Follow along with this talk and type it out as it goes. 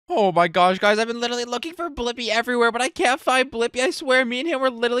Oh my gosh, guys, I've been literally looking for Blippi everywhere, but I can't find Blippi. I swear, me and him were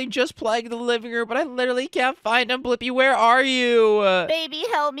literally just playing in the living room, but I literally can't find him. Blippi, where are you? Baby,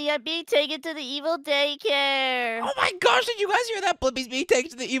 help me. I'm being taken to the evil daycare. Oh my gosh, did you guys hear that? Blippi's being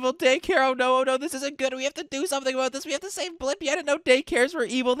taken to the evil daycare. Oh no, this isn't good. We have to do something about this. We have to save Blippi. I didn't know daycares were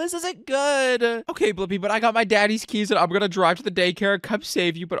evil. This isn't good. Okay, Blippi, but I got my daddy's keys and I'm gonna drive to the daycare and come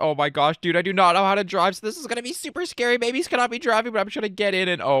save you. But oh my gosh, dude, I do not know how to drive, so this is gonna be super scary. Babies cannot be driving, but I'm just gonna get in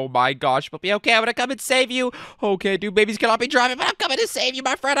and oh my gosh, Blippi, okay, I'm gonna come and save you. Okay, dude, babies cannot be driving, but I'm coming to save you,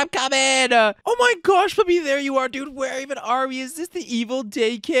 my friend. I'm coming. Oh my gosh, Blippi, there you are, dude. Where even are we? Is this the evil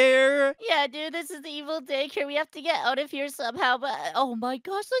daycare? Yeah, dude, this is the evil daycare. We have to get out of here somehow, but oh my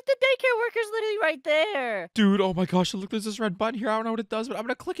gosh, look, the daycare worker's literally right there. Dude, oh my gosh, look, there's this red button here. I don't know what it does, but I'm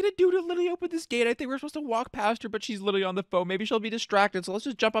gonna click it, and dude, it literally opened this gate. I think we're supposed to walk past her, but she's literally on the phone. Maybe she'll be distracted, so let's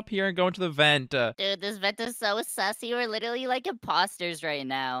just jump up here and go into the vent. Dude, this vent is so sussy. We're literally like imposters right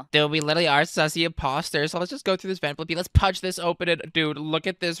now. Dude, we literally are sussy imposters, so let's just go through this vent, Blippi. Let's punch this open, and dude, look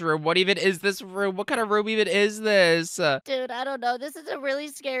at this room. What even is this room? What kind of room even is this? Dude, I don't know. This is a really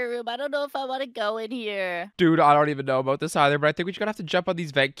scary room. I don't know if I want to go in here. Dude, I don't even know about this either, but I think we're just gonna have to jump on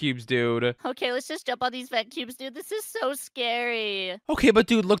these vent cubes, dude. Okay, let's just jump on these vent cubes, dude. This is so scary. Okay, but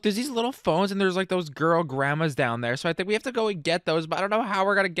dude, look, there's these little phones, and there's like those girl grandmas down there, so I think we have to go and get those, but I don't know how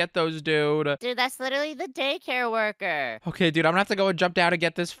we're gonna get those, dude. Dude, that's literally the daycare worker. Okay, dude, I'm gonna have to go and jump down and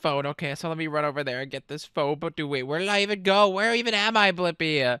get this phone. Okay, so let me run over there and get this phone. But dude, wait, where did I even go? Where even am I,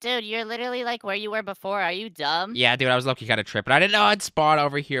 Blippi? Dude, you're literally like where you were before. Are you dumb? Yeah, dude, I was low-key kind of tripping. I didn't know I'd spawn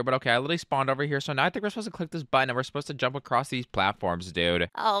over here, but okay, I literally spawned over here. So now I think we're supposed to click this button and we're supposed to jump across these platforms, dude.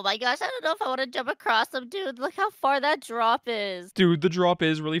 Oh my gosh, I don't know if I want to jump across them, dude. Look how far that drop is. Dude, the drop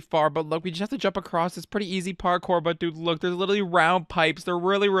is really far, but look, we just have to jump across. It's pretty easy parkour, but dude, look, there's literally round pipes. They're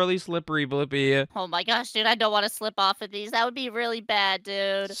really, really slippery, Blippi. Oh my gosh, dude, I don't want to slip off of these. That would be really bad,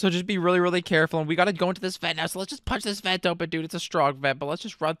 dude. So just be really, really careful. And we gotta go into this vent now. So let's just punch this vent open, dude. It's a strong vent, but let's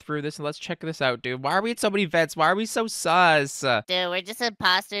just run through this and let's check this out, dude. Why are we in so many vents? Why are we so sus? Dude, we're just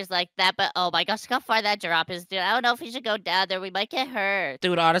imposters like that, but oh my gosh, look how far that drop is, dude. I don't know if we should go down there. We might get hurt.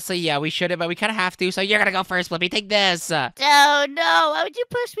 Dude, honestly, yeah, we shouldn't, but we kind of have to. So you're gonna go first, Blippi. Take this. Oh no, why would you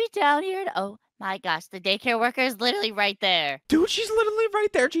push me down here? Oh my gosh, the daycare worker is literally right there. Dude, she's literally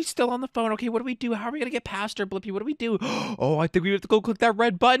right there. She's still on the phone. Okay, what do we do? How are we gonna get past her, Blippi? What do we do? Oh, I think we have to go click that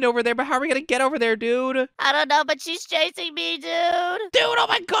red button over there, but how are we gonna get over there, dude? I don't know, but she's chasing me, dude. Dude, oh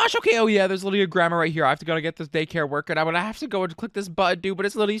my gosh. Okay, oh yeah, there's literally a grandma right here. I have to go to get this daycare worker, and I'm gonna have to go and click this button, dude, but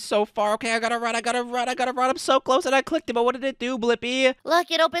it's literally so far. Okay, I gotta run. I'm so close, and I clicked it, but what did it do, Blippi?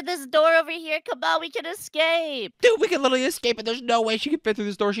 Look, it opened this door over here. Come on, we can escape. Dude, we can literally escape, and there's no way she can fit through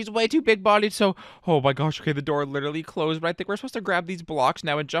this door. She's way too big-bodied, so... Oh my gosh, okay, the door literally closed, but I think we're supposed to grab these blocks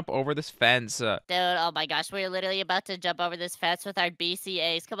now and jump over this fence. Dude, oh my gosh, we're literally about to jump over this fence with our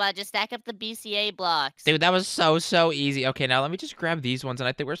BCAs. Come on, just stack up the BCA blocks. Dude, that was so easy. Okay, now let me just grab these ones, and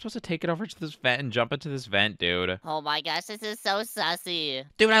I think we're supposed to take it over to this vent and jump into this vent, dude. Oh my gosh, this is so sussy.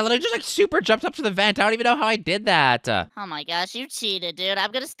 Dude, I literally just, like, super jumped up to the vent. I don't even know how I did that. Oh my gosh, you cheated, dude.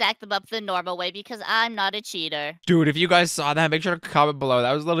 I'm gonna stack them up the normal way because I'm not a cheater. Dude, if you guys saw that, make sure to comment below.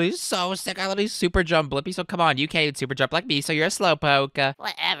 That was literally so sick. I literally super jumped, Blippi, so come on. You can't even super jump like me, so you're a slowpoke.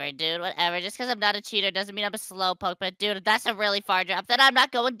 Whatever, dude, whatever. Just because I'm not a cheater doesn't mean I'm a slowpoke. But, dude, that's a really far drop. Then I'm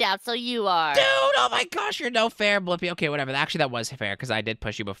not going down, so you are. Dude, oh my gosh, you're no fair, Blippi. Okay, whatever. Actually, that was fair, because I did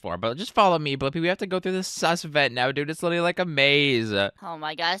push you before. But just follow me, Blippi. We have to go through this sus vent now, dude. It's literally like a maze. Oh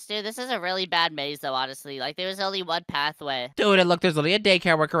my gosh, dude, this is a really bad maze, though, honestly. Like, there was only one pathway. Dude, and look, there's literally a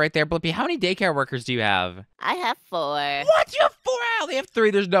daycare worker right there. Blippi, how many daycare workers do you have? I have 4. What? You have 4? I only have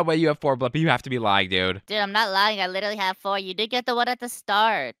 3. There's no way you have 4, Blippi. You have to be lying, dude. Dude, I'm not lying. I literally have 4. You did get the one at the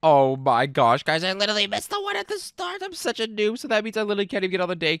start. Oh my gosh, guys, I literally missed the one at the start. I'm such a noob, so that means I literally can't even get all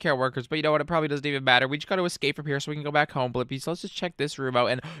the daycare workers. But you know what? It probably doesn't even matter. We just got to escape from here so we can go back home, Blippi. So let's just check this room out.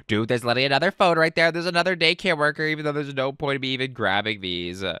 And dude, there's literally another phone right there. There's another daycare worker, even though there's no point in me even grabbing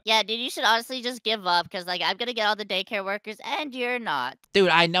these. Yeah, dude, you should honestly just give up because, like, I'm gonna get all the daycare workers and you're not. Dude,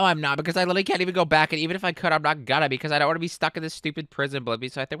 I know I'm not because I literally can't even go back. And even if I could, I'm not gonna because I don't want to be stuck in this stupid prison,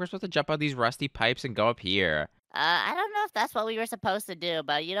 Blippi. So I think we're supposed to jump on these rusty pipes and go up here. I don't know if that's what we were supposed to do,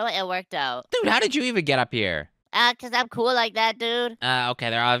 but you know what? It worked out. Dude, how did you even get up here? Cause I'm cool like that, dude. Okay,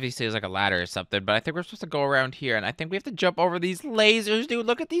 there obviously is like a ladder or something, but I think we're supposed to go around here, and I think we have to jump over these lasers, dude.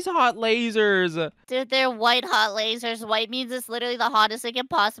 Look at these hot lasers. Dude, they're white hot lasers. White means it's literally the hottest it can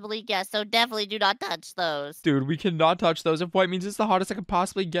possibly get, so definitely do not touch those. Dude, we cannot touch those. If white means it's the hottest I can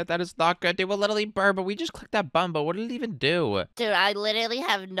possibly get, that is not good. Dude, we'll literally burn, but we just clicked that button, but what did it even do? Dude, I literally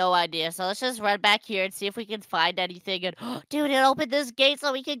have no idea, so let's just run back here and see if we can find anything. And dude, it opened this gate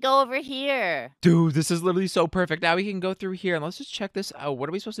so we can go over here. Dude, this is literally so perfect. perfect. Now we can go through here and let's just check this out. What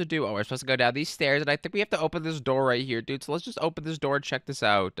are we supposed to do? Oh, we're supposed to go down these stairs and I think we have to open this door right here, dude. So let's just open this door and check this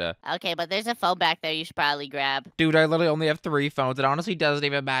out. Okay, but there's a phone back there you should probably grab. Dude, I literally only have 3 phones. It honestly doesn't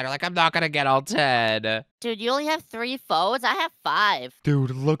even matter. Like, I'm not gonna get all 10. Dude, you only have 3 phones? I have 5.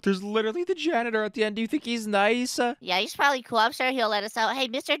 Dude, look, there's literally the janitor at the end. Do you think he's nice? Yeah, he's probably cool. I'm sure he'll let us out. Hey,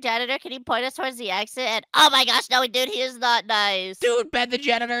 Mr. Janitor, can you point us towards the exit? And oh my gosh, no, dude, he is not nice. Dude, Ben the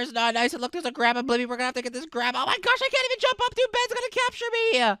janitor is not nice. And look, there's a grab and Blippi. We're gonna have to get this grab. Oh my gosh, I can't even jump up, dude. Ben's gonna capture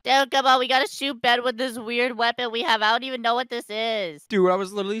me. Dude, come on, we gotta shoot Ben with this weird weapon we have. I don't even know what this is. Dude, I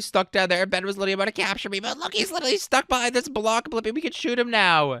was literally stuck down there. Ben was literally about to capture me. But look, he's literally stuck behind this block, Blippi. We can shoot him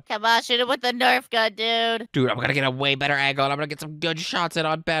now. Come on, shoot him with the Nerf gun, dude. Dude, I'm gonna get a way better angle and I'm gonna get some good shots in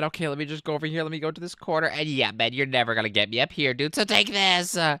on Ben. Okay, let me just go over here. Let me go to this corner. And yeah, Ben, you're never gonna get me up here, dude. So take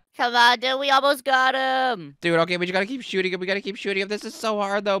this. Come on, dude, we almost got him. Dude, okay, we just gotta keep shooting him. We gotta keep shooting him. This is so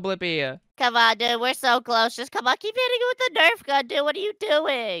hard though, Blippi. Come on, dude, we're so close. Just come on, keep hitting him with the Nerf gun, dude. What are you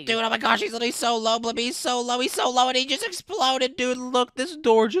doing? Dude, oh my gosh, he's literally so low, Blippi. He's so low, and he just exploded, dude. Look, this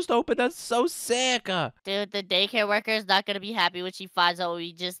door just opened. That's so sick. Dude, the daycare worker is not gonna be happy when she finds out what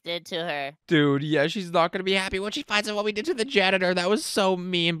we just did to her. Dude, yeah, she's not gonna be happy when she finds out what we did to the janitor. That was so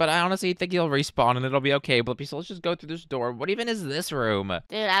mean, but I honestly think he'll respawn and it'll be okay, Blippi. So let's just go through this door. What even is this room?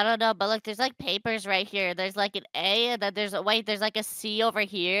 Dude, I don't know, but look, there's like papers right here. There's like an A, and then there's like a C over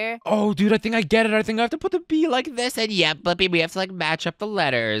here. Oh, dude, I think I get it. I think I have to put the B like this. And yeah, Blippi, we have to like match up the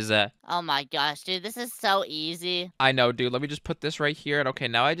letters. Oh my gosh, dude, this is so easy. I know, dude. Let me just put this right here. And okay,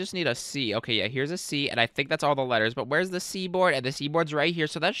 now I just need a C. Okay, yeah, here's a C. And I think that's all the letters. But where's the C board? And the C board's right here.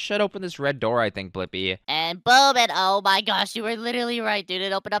 So that should open this red door, I think, Blippi. And boom, and oh my gosh, you were literally right, dude.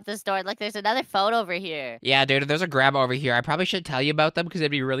 It opened up this door. Look, there's another phone over here. Yeah, dude, there's a grab over here. I probably should tell you about them because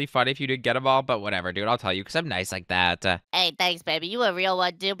it'd be really funny if you did get them all. But whatever, dude. I'll tell you because I'm nice like that. Hey, thanks, baby. You a real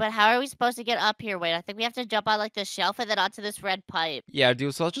one, dude. But how are we supposed to get up here? Wait, I think we have to jump on like the shelf and then onto this red pipe. Yeah,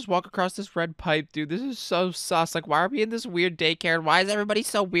 dude. So let's just walk across this red pipe, dude. This is so sus. Like, why are we in this weird daycare? And why is everybody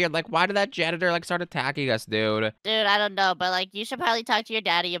so weird? Like, why did that janitor like start attacking us, dude? Dude, I don't know, but like you should probably talk to your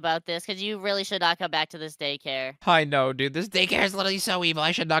daddy about this because you really should not come back to this daycare. I know, dude. This daycare is literally so evil.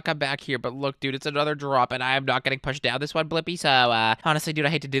 I should not come back here. But look, dude, it's another drop, and I am not getting pushed down this one, Blippi. So, honestly, dude, I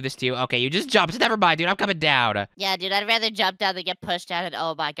hate to do this to you. Okay, you just jumped. Never mind, dude. I'm coming down. Yeah, dude, I'd rather jump down than get pushed down. And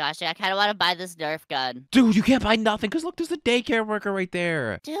oh my gosh, I kind of want to buy this Nerf gun. Dude, you can't buy nothing because look, there's the daycare worker right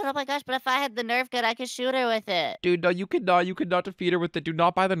there. Dude, oh my gosh, but if I had the Nerf gun, I could shoot her with it. Dude, no, you could not. You could not defeat her with it. Do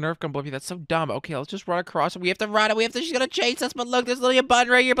not buy the Nerf gun, Blippi. That's so dumb. Okay, let's just run across. We have to run. She's gonna chase us. But look, there's literally a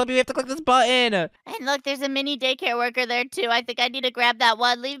button right here, Blippi. We have to click this button. And look, there's a mini daycare worker there too. I think I need to grab that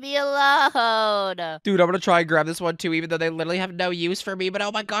one. Leave me alone. Dude, I'm gonna try and grab this one too, even though they literally have no use for me. But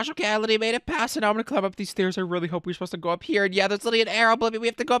oh my gosh, okay, I literally made it past, and now I'm gonna climb up these stairs. I really hope we're supposed to go up here. And yeah, there's literally an arrow, Blippi. We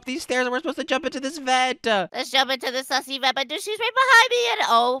have to go up these stairs, and we're supposed to jump into this vent. Let's jump into the sussy vent. But dude, she's right behind me. And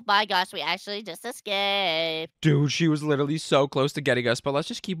oh my gosh, we actually just escaped. Dude, she was literally so close to getting us. But let's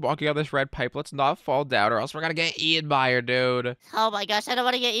just keep walking on this red pipe. Let's not fall down, or else we're gonna get eaten by her, dude. Oh my gosh, I don't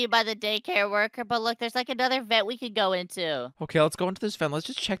want to get eaten by the daycare worker. But look, there's like another vent we could go into. Okay, let's go into this vent. Let's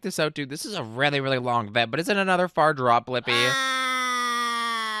just check this out, dude. This is a really long vent, but it's in another far drop, Blippi.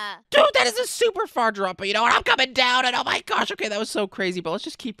 Dude, that is a super far drop, but you know what? I'm coming down, and oh my gosh, okay, that was so crazy, but let's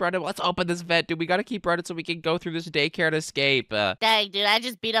just keep running. Let's open this vent, dude. We gotta keep running so we can go through this daycare and escape. Dang, dude, I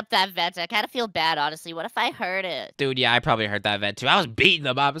just beat up that vent. I kind of feel bad, honestly. What if I hurt it? Dude, yeah, I probably hurt that vent, too. I was beating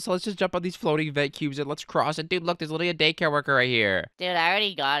them up, so let's just jump on these floating vent cubes and let's cross it. Dude, look, there's literally a daycare worker right here. Dude, I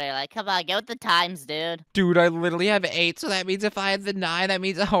already got it. Like, come on, get with the times, dude. Dude, I literally have 8, so that means if I had the 9, that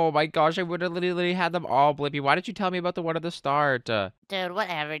means, oh my gosh, I would have literally had them all, Blippi. Why didn't you tell me about the one at the start? Dude,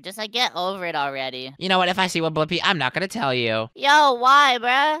 whatever. Just, like, get over it already. You know what? If I see one, Blippi, I'm not gonna tell you. Yo, why,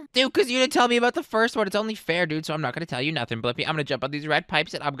 bruh? Dude, because you didn't tell me about the first one. It's only fair, dude, so I'm not gonna tell you nothing, Blippi. I'm gonna jump on these red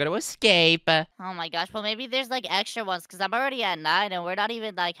pipes and I'm gonna escape. Oh my gosh, well, maybe there's, like, extra ones, because I'm already at 9 and we're not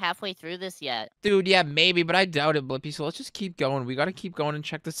even, like, halfway through this yet. Dude, yeah, maybe, but I doubt it, Blippi, so let's just keep going. We gotta keep going and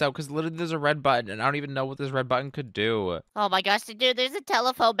check this out, because literally there's a red button, and I don't even know what this red button could do. Oh my gosh, dude, there's a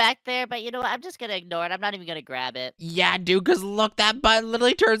telephone back there, but you know what? I'm just gonna ignore it. I'm not even gonna grab it. Yeah, dude, because look, that button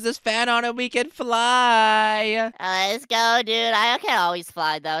literally turns this fan on and we can fly. Let's go, dude. I can't always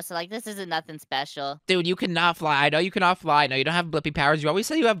fly, though, so, like, this isn't nothing special. Dude, you cannot fly. I know you cannot fly. No, you don't have Blippi powers. You always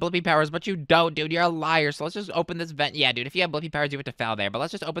say you have Blippi powers, but you don't, dude. You're a liar. So let's just open this vent. Yeah, dude, if you have Blippi powers, you have to fall there. But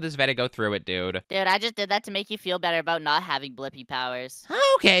let's just open this vent and go through it, dude. Dude, I just did that to make you feel better about not having Blippi powers.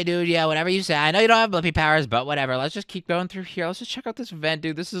 Okay, dude. Yeah, whatever you say. I know you don't have Blippi powers, but whatever. Let's just keep going through here. Let's just check out this vent,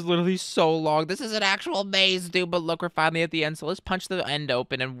 dude. This is literally so long. This is an actual maze, dude. But look, we're finally at the end. So let's punch the end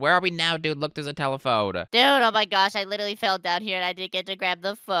open. And where are we now, dude? Look, there's a telephone. Dude, oh my gosh, I literally fell down here and I didn't get to grab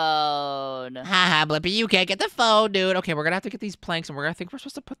the phone. Haha, Blippi, you can't get the phone, dude. Okay, we're gonna have to get these planks, and I think we're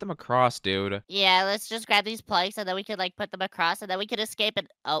supposed to put them across, dude. Yeah, let's just grab these planks and then we could like put them across and then we could escape and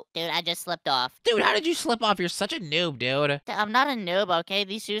oh, dude, I just slipped off. Dude, how did you slip off? You're such a noob, dude. I'm not a noob, okay?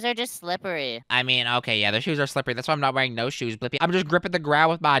 These shoes are just slippery. I mean, okay, yeah, the shoes are slippery. That's why I'm not wearing no shoes, Blippi. I'm just gripping the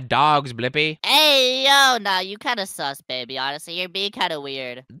ground with my dogs, Blippi. Hey, yo, nah, you kind of sus, baby. Honestly, you're being kind of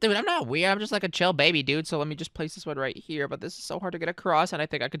weird. Dude, I'm not weird. I'm just like a chill baby, dude. So let me just place this one right here. But this is so hard to get across, and I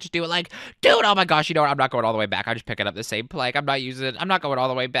think I could just do it like, dude, oh my gosh, you know what? I'm not going all the way back. I'm just picking up the same plank. I'm not using it. I'm not going all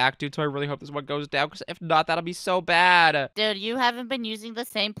the way back, dude. So I really hope this one goes down, because if not, that'll be so bad. Dude, you haven't been using the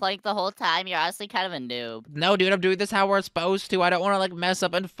same plank the whole time. You're honestly kind of a noob. No, dude, I'm doing this how we're supposed to. I don't want to like mess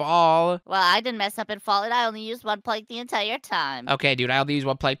up and fall. Well, I didn't mess up and fall, and I only used one plank the entire time. Okay, dude, I only used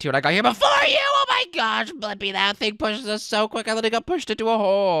one plank too, and I got here before you. Oh my gosh, Blippi, that thing pushes us so quick. I literally got pushed into a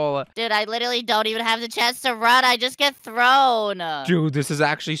hole. Dude, I literally don't even have the chance to run. I just get thrown. Dude, this is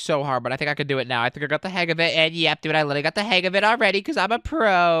actually so hard, but I think I can do it now. I think I got the hang of it, and yep, dude, I literally got the hang of it already, because I'm a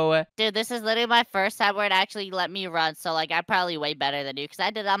pro. Dude, this is literally my first time where it actually let me run, so like I'm probably way better than you, because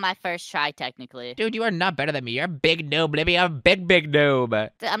I did it on my first try, technically. Dude, you are not better than me. You're a big noob, Blippi. I'm a big noob.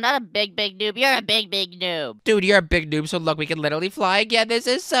 Dude, I'm not a big noob. You're a big noob. Dude, you're a big noob, so look, we can literally fly again. This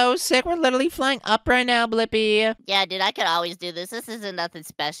is so sick. We're literally flying up right now, Blippi. Yeah, dude, I could always do this. This isn't nothing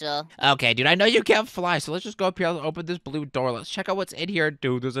special. Okay, dude, I know you can't fly, so let's just go up here and open this blue door. Let's check out what's in here.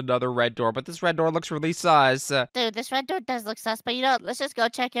 Dude, there's another red door, but this red door looks really sus. Dude, this red door does look sus, but you know, let's just go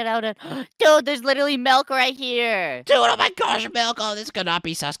check it out. And dude, there's literally milk right here. Dude, oh my gosh, milk. Oh, this could not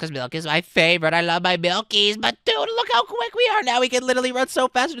be sus, because milk is my favorite. I love my milkies, but dude, look how quick we are now. We can literally run so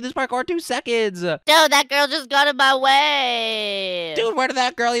fast into this parkour in 2 seconds. Dude, that girl just got in my way. Dude, where did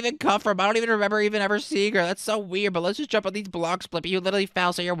that girl even come from? I don't even remember even ever seeing her. That's so weird, but let's just jump on these blocks, Blippi. You literally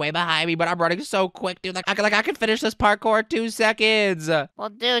fell, so you're way behind me, but I'm running so quick, dude. I can finish this parkour in 2 seconds. Well,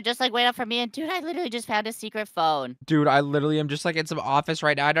 dude, just like wait up for me, and dude, I literally just found a secret phone. Dude, I literally am just like in some office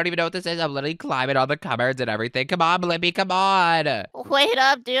right now. I don't even know what this is. I'm literally climbing on the cupboards and everything. Come on, Blippi, come on. Wait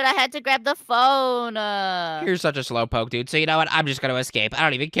up, dude. I had to grab the phone. You're such a slowpoke, dude. So you know what? I'm just gonna escape. I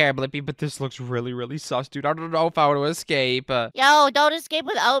don't even care, Blippi, but this looks really sus, dude. I don't know if I want to escape. Yo, don't escape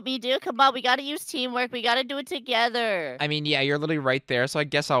without me, dude. Come on, we gotta use teamwork. We gotta do it together. I mean, yeah, you're literally right there, so I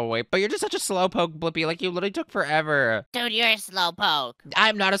guess I'll wait. But you're just such a slowpoke, Blippi. Like, you literally took forever. Dude, you're a slowpoke.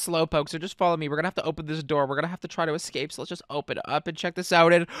 I'm not a slowpoke, so just follow me. We're gonna have to open this door. We're gonna have to try to escape, so let's just open it up and check this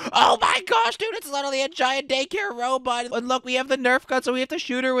out. And oh my gosh, dude, it's literally a giant daycare robot. And look, we have the Nerf gun, so we have to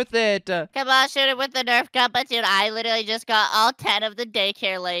shoot her with it. Come on, shoot it with the Nerf gun. But dude, I literally just got all 10 of the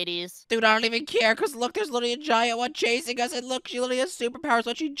daycare ladies. Dude, I don't even care, because look, there's literally a giant one chasing us. And look, she literally has superpowers.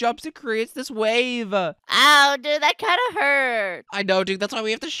 When she jumps, it creates this wave. Ow, dude, that kind of hurt. I know, dude. That's why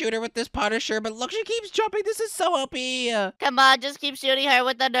we have to shoot her with this Punisher. But look, she keeps jumping. This is so OP. Come on, just keep shooting her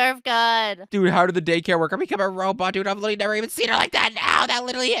with the Nerf gun. Dude, how did the daycare work? I become a robot, dude. I've literally never even seen her like that. Ow, that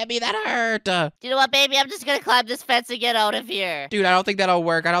literally hit me. That hurt. You know what, baby? I'm just gonna climb this fence and get out of here. Dude, I don't think that'll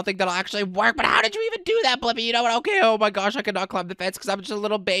work. I don't think that'll actually work. But how did you even do that, Blippi? You know what? Okay, oh my gosh, I cannot climb the fence because I'm just a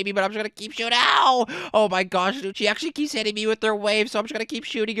little baby, but I'm just gonna keep shooting. Ow! Oh my gosh, dude. She actually keeps hitting me with her wave, so I'm just gonna keep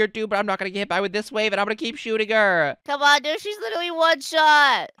shooting her, dude. But I'm not gonna get hit by with this wave, and I'm gonna keep shooting her. Come on, dude. She's literally one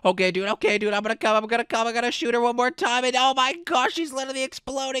shot. Okay, dude. Okay, dude. I'm gonna come. I'm gonna shoot her one more time. And oh my gosh, she's literally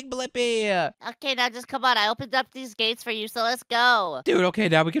exploding, Blippi. Okay, now just come on. I opened up these gates for you, so let's go. Dude, okay,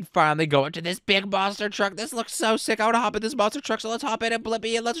 now we can finally go into this big monster truck. This looks so sick. I wanna hop in this monster truck, so let's hop in it,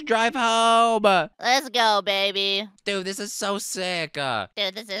 Blippi, and let's drive home. Let's go, baby. Dude, this is so sick.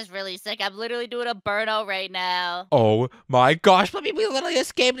 Dude, this is really sick. I'm literally doing a burnout right now. Oh my gosh, Blippi, we literally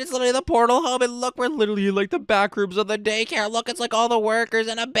escaped. It's literally the portal home, and look, we're literally in like the back rooms of the daycare. Look, it's like all the workers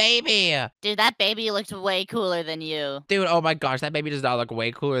and a baby. Dude, that baby looks way cooler than you. Dude, oh my gosh, that baby does not look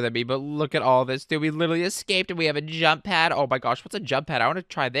way cooler than me, but look at all this. Dude, we literally escaped, and we have a jump pad. Oh my gosh, what's a jump pad? I want to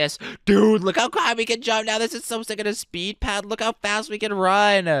try this. Dude, look how high we can jump now. This is so sick. And a speed pad. Look how fast we can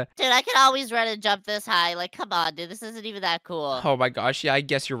run. Dude, I can always run and jump this high. Like, come on, dude. This isn't even that cool. Oh my gosh, yeah, I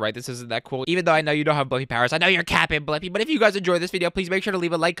guess you're right. This isn't that cool. Even though I know you don't have Blippi powers, I know you're capping, Blippi. But if you guys enjoyed this video, please make sure to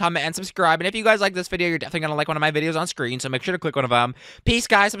leave a like, comment, and subscribe. And if you guys like this video, you're definitely gonna like one of my videos on screen. So make sure to click one of them. Peace,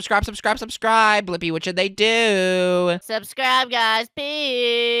 guys. Subscribe. Blippi, what should they do? Subscribe, guys.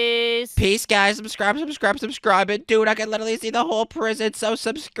 Peace. Peace, guys. Subscribe. And dude, I can literally see the whole prison. So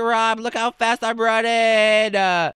subscribe. Look how fast I'm running.